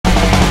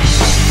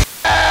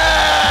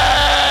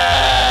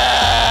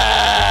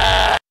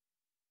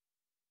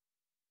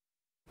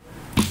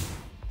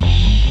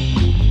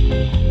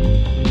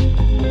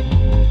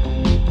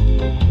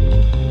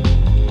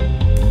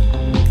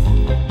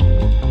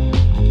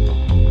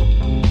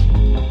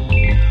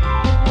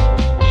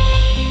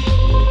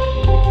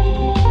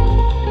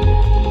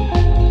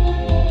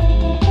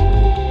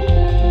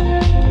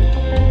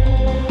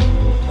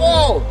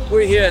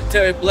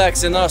Terry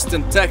Black's in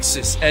Austin,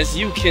 Texas. As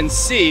you can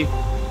see,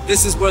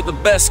 this is where the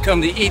best come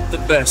to eat the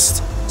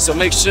best. So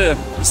make sure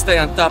you stay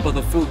on top of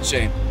the food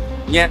chain.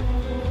 Yeah.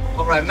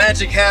 All right,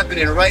 magic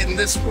happening right in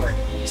this way.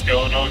 What's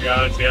going on,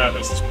 guys? Yeah,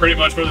 this is pretty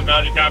much where the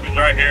magic happens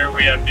right here.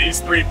 We have these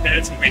 3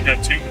 pits, and we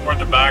have 2 more at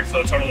the back, so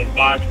a total of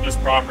 5 in this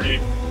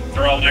property.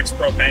 They're all next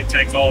propane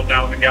tanks, all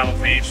down in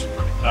Gallup Beach.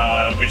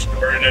 We just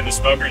convert it into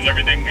smokers.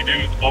 Everything we do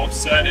is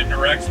offset,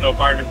 indirect, no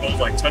fire controls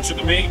like touching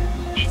the meat.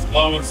 It's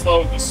low and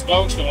slow with the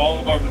smoke, so all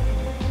of our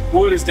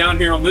wood is down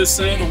here on this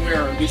end,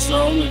 and this is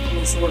our only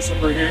fuel source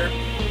over here.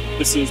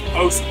 This is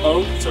post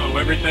oak, so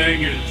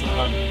everything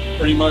is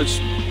pretty much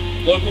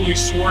locally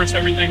sourced.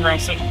 Everything around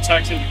Central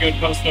Texas, a good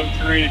post oak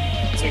tree.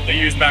 That's what they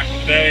used back in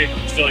the day.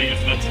 We're still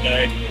using it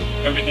today.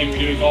 Everything we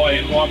do is all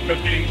in-wok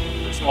cooking.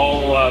 It's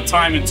all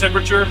time and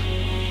temperature.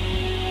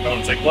 Go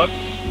and take a look.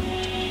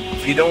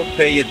 If you don't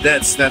pay your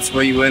debts, that's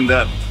where you end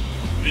up.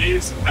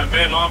 These have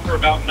been on for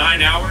about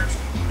 9 hours.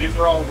 These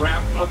are all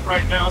wrapped up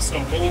right now, so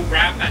we'll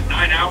wrap at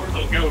 9 hours.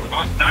 They'll go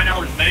about 9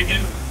 hours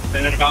bacon,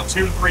 and then about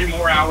 2 to 3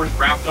 more hours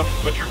wrapped up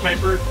with butcher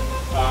paper.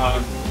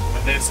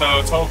 And then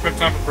so total cook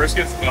time for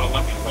briskets about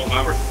 11 to 12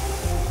 hours.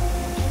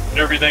 And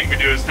everything we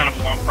do is kind of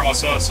a long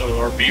process. So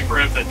our beef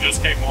ribs that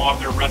just came off,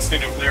 they're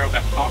resting over there on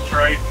that top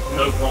tray.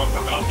 Those go on for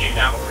about 8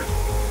 hours.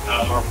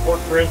 Our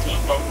pork ribs are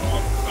both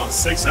on for about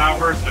 6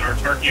 hours, and our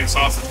turkey and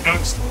sausage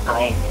cooks are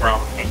all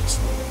 4-hour cooks.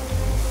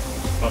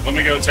 But let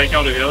me go take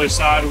y'all to the other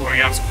side where we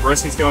have some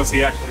briskets going so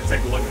you actually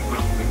take a look at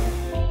them.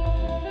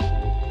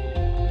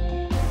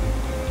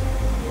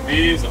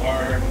 These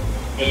are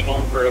been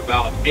on for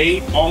about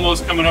 8,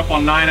 almost coming up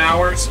on 9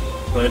 hours.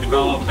 They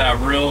develop that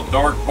real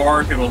dark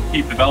bark. It will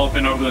keep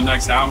developing over the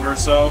next hour or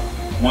so.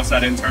 Once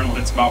that internal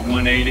hits about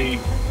 180,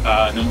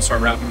 then we'll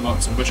start wrapping them up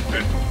with some butcher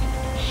paper.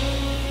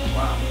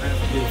 Wow,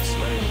 that's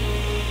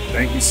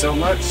thank you so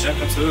much. Yeah,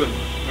 absolutely.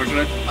 What's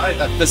your name? Hi,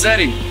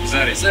 Fazetti.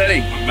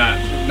 Fazetti. I'm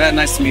Matt. Matt,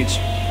 nice to meet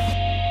you.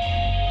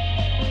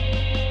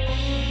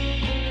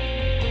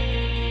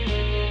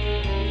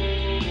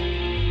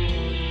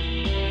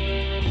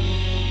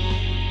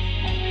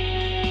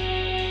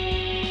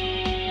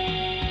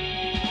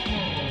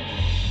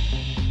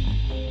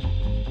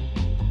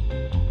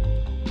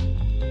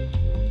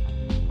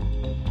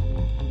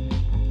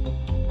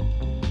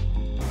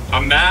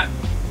 I'm Matt.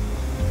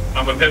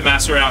 I'm a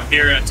pitmaster out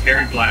here at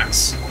Terry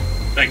Black's.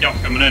 Thank y'all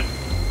for coming in.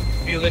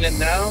 Feeling it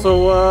now?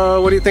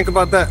 So, what do you think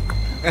about that?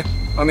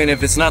 I mean,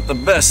 if it's not the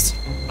best,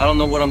 I don't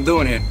know what I'm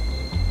doing here.